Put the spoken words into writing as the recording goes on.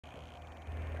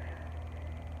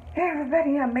Hey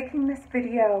everybody, I'm making this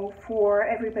video for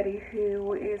everybody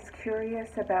who is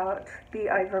curious about the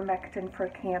ivermectin for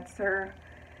cancer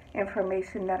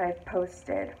information that I've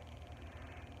posted,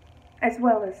 as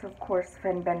well as, of course,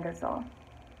 fenbendazole.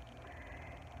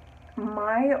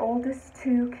 My oldest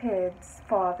two kids'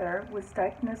 father was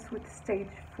diagnosed with stage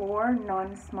 4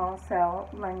 non-small cell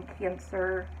lung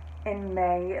cancer in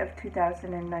May of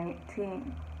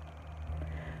 2019.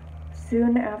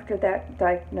 Soon after that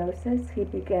diagnosis, he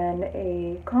began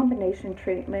a combination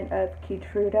treatment of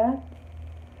Keytruda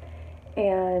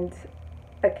and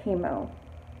a chemo.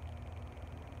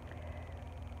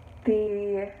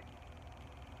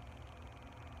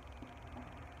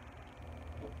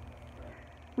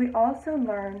 We also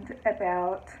learned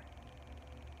about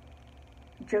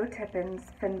Joe Tippin's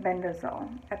fenbendazole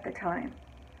at the time.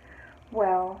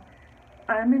 Well,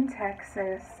 I'm in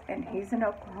Texas and he's in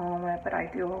Oklahoma, but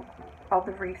I do all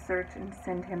the research and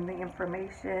send him the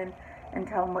information and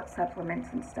tell him what supplements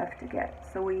and stuff to get.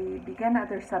 So we began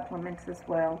other supplements as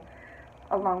well,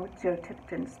 along with Joe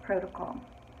Tipton's protocol.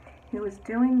 He was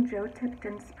doing Joe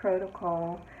Tipton's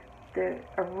protocol, the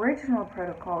original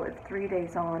protocol of 3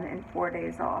 days on and 4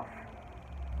 days off.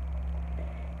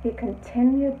 He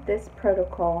continued this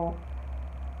protocol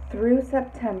through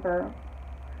September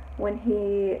when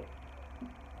he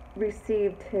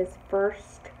received his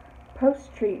first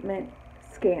post-treatment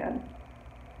scan.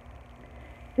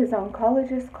 His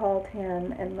oncologist called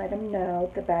him and let him know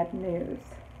the bad news.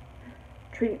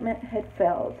 Treatment had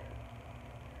failed.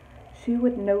 She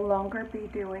would no longer be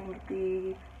doing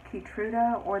the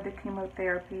Keytruda or the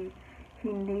chemotherapy.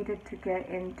 He needed to get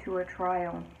into a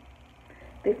trial.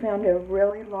 They found a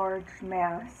really large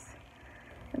mass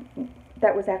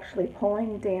that was actually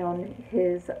pulling down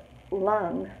his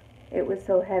lung. It was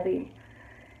so heavy.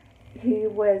 He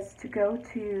was to go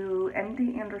to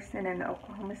MD Anderson in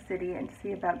Oklahoma City and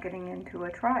see about getting into a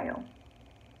trial.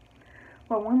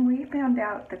 Well, when we found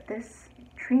out that this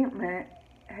treatment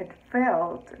had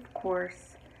failed, of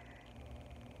course,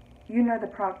 you know the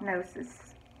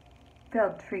prognosis,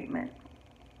 failed treatment,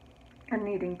 and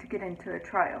needing to get into a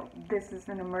trial. This is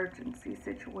an emergency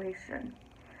situation.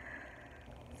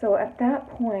 So at that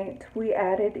point, we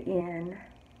added in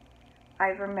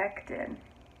ivermectin.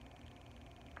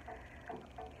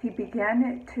 He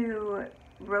began to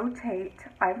rotate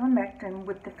ivermectin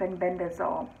with the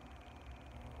fenbendazole.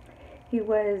 He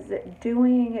was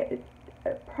doing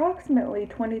approximately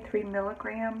 23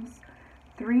 milligrams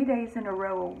 3 days in a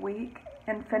row a week,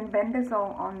 and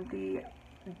fenbendazole on the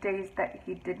days that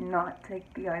he did not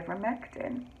take the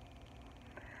ivermectin.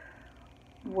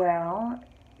 Well,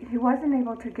 he wasn't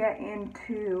able to get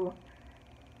into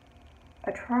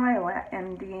a trial at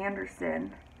MD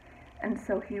Anderson, and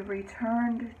so he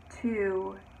returned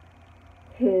to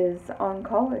his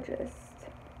oncologist.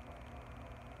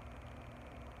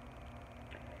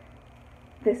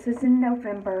 This is in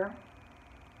November.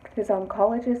 His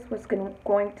oncologist was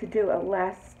going to do a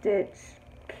last-ditch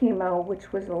chemo,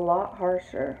 which was a lot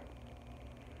harsher.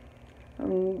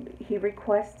 He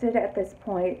requested at this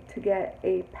point to get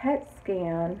a PET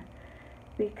scan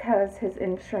because his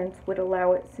insurance would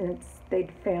allow it since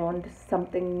they'd found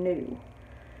something new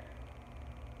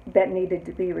that needed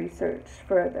to be researched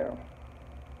further.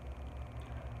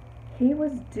 He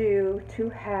was due to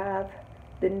have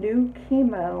the new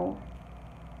chemo,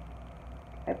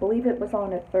 I believe it was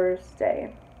on a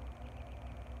Thursday.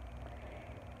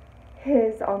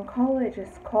 His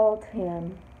oncologist called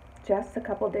him just a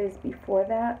couple days before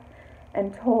that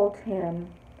and told him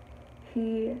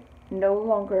he no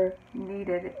longer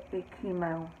needed a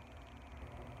chemo.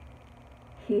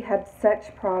 He had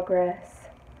such progress,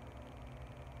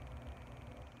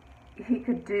 he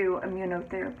could do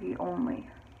immunotherapy only.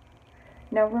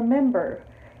 Now remember,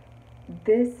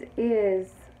 this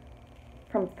is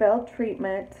from failed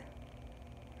treatment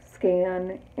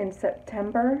scan in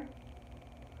September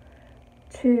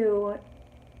to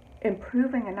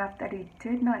improving enough that he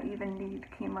did not even need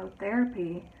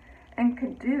chemotherapy and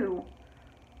could do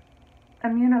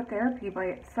immunotherapy by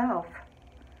itself.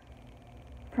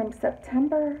 From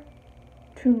September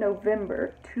to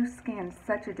November, 2 scans,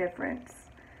 such a difference.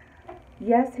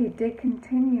 Yes, he did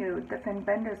continue the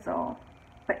fenbendazole,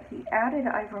 but he added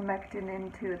ivermectin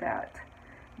into that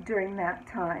during that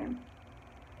time.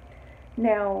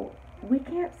 Now, we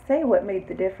can't say what made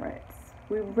the difference.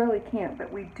 We really can't,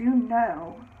 but we do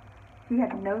know he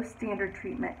had no standard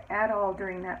treatment at all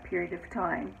during that period of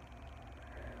time.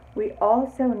 We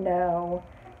also know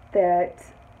that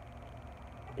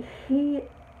he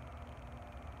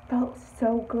felt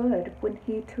so good when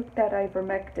he took that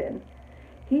ivermectin.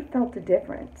 He felt a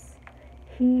difference.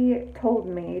 he told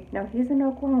me, now he's in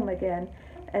Oklahoma again,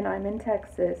 and I'm in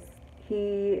Texas.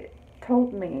 He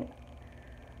told me,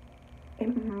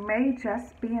 it may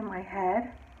just be in my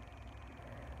head,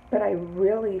 but I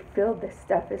really feel this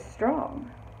stuff is strong.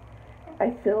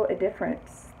 I feel a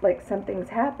difference, like something's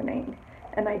happening,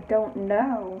 and I don't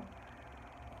know.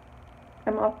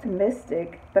 I'm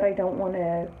optimistic, but I don't want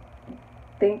to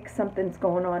think something's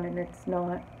going on and it's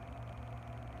not.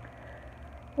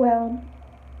 Well,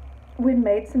 we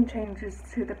made some changes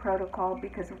to the protocol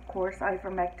because, of course,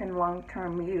 ivermectin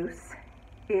long-term use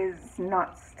is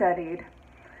not studied.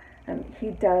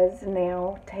 He does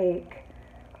now take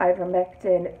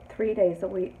ivermectin 3 days a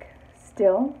week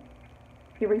still.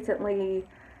 He recently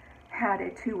had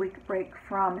a 2-week break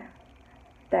from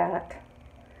that,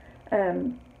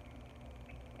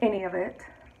 any of it,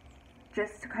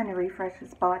 just to kind of refresh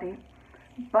his body.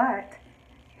 But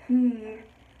he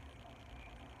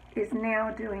is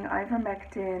now doing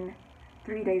ivermectin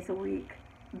 3 days a week,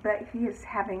 but he is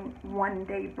having 1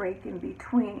 day break in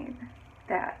between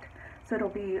that. So it'll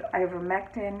be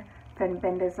ivermectin,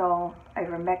 fenbendazole,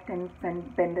 ivermectin,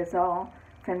 fenbendazole,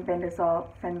 fenbendazole,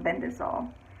 fenbendazole.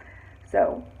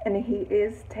 So, and he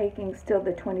is taking still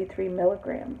the 23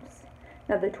 milligrams.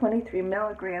 Now the 23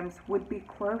 milligrams would be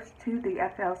close to the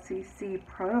FLCC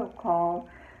protocol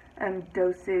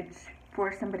dosage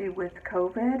for somebody with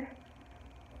COVID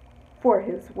for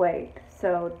his weight.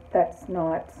 So that's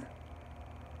not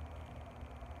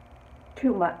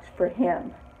too much for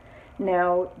him.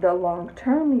 Now the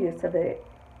long-term use of it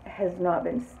has not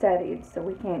been studied, so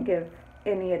we can't give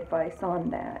any advice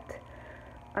on that.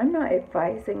 I'm not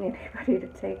advising anybody to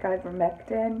take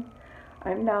ivermectin.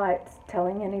 I'm not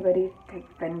telling anybody to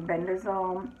take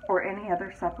fenbendazole or any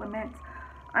other supplements.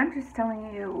 I'm just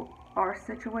telling you our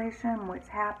situation, what's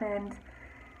happened.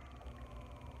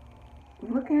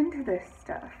 Look into this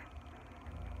stuff.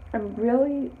 I'm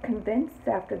really convinced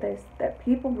after this that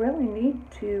people really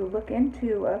need to look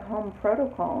into a home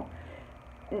protocol.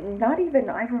 Not even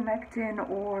ivermectin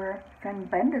or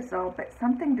fenbendazole, but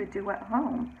something to do at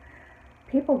home.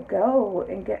 People go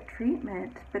and get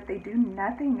treatment, but they do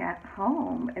nothing at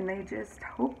home, and they just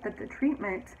hope that the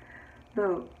treatment,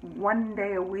 the 1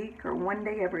 day a week or 1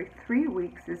 day every 3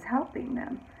 weeks, is helping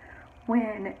them.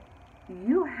 When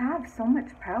you have so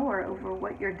much power over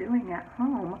what you're doing at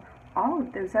home all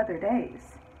of those other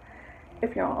days.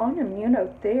 If you're on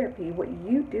immunotherapy, what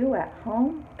you do at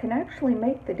home can actually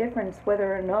make the difference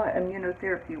whether or not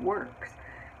immunotherapy works.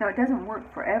 Now, it doesn't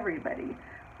work for everybody,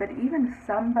 but even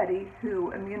somebody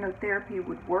who immunotherapy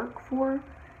would work for,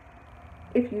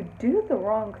 if you do the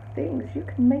wrong things, you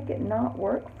can make it not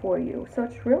work for you. So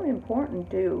it's really important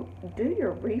to do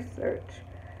your research.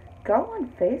 Go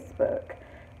on Facebook.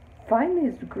 Find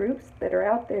these groups that are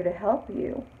out there to help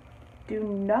you. Do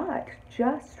not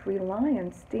just rely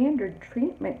on standard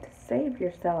treatment to save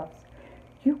yourselves.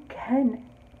 You can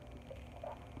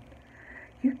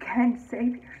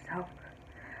save yourself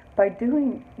by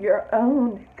doing your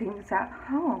own things at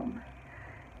home.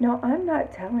 Now, I'm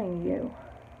not telling you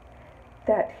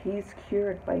that he's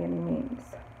cured by any means,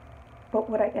 but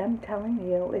what I am telling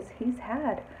you is he's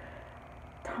had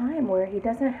time where he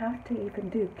doesn't have to even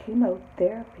do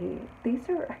chemotherapy. These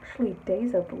are actually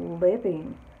days of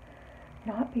living,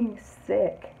 not being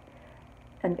sick.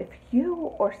 And if you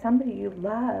or somebody you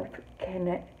love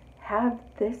can have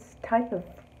this type of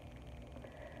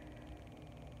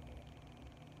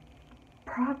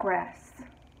progress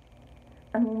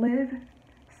and live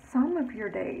some of your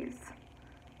days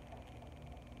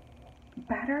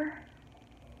better,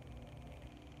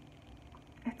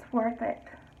 it's worth it.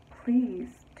 Please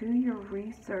do your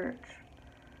research.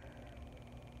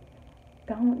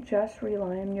 Don't just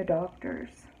rely on your doctors.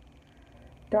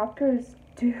 Doctors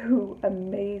do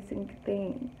amazing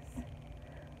things,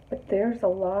 but there's a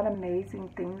lot of amazing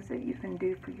things that you can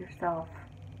do for yourself.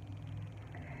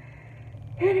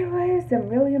 Anyways, I'm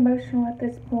really emotional at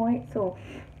this point, so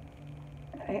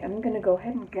I am going to go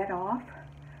ahead and get off.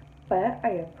 But I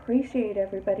appreciate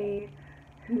everybody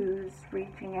who's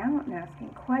reaching out and asking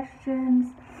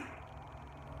questions.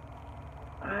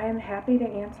 I'm happy to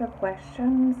answer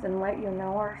questions and let you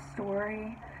know our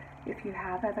story if you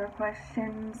have other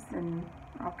questions, and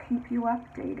I'll keep you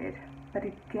updated. But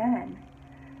again,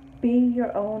 be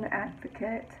your own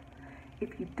advocate.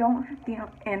 If you don't have the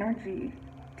energy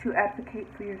to advocate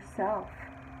for yourself,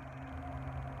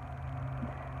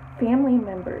 family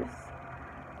members,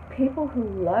 people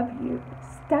who love you,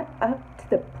 step up to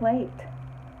the plate.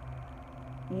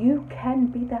 You can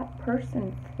be that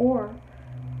person for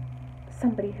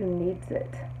somebody who needs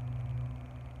it.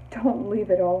 Don't leave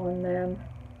it all on them.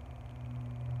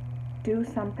 do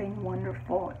something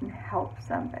wonderful and help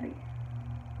somebody.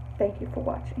 Thank you for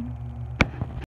watching.